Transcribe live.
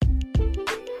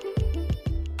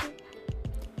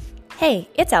Hey,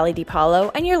 it's Ali DiPaolo,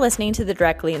 and you're listening to the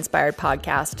Directly Inspired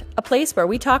Podcast, a place where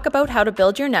we talk about how to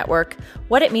build your network,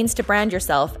 what it means to brand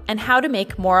yourself, and how to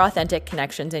make more authentic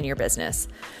connections in your business.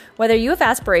 Whether you have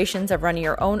aspirations of running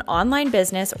your own online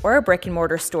business or a brick and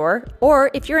mortar store, or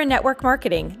if you're in network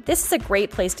marketing, this is a great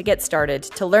place to get started,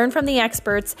 to learn from the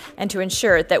experts, and to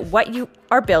ensure that what you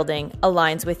are building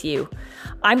aligns with you.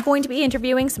 I'm going to be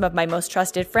interviewing some of my most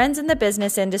trusted friends in the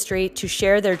business industry to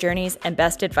share their journeys and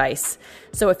best advice.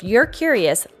 So if you're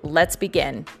curious, let's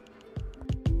begin.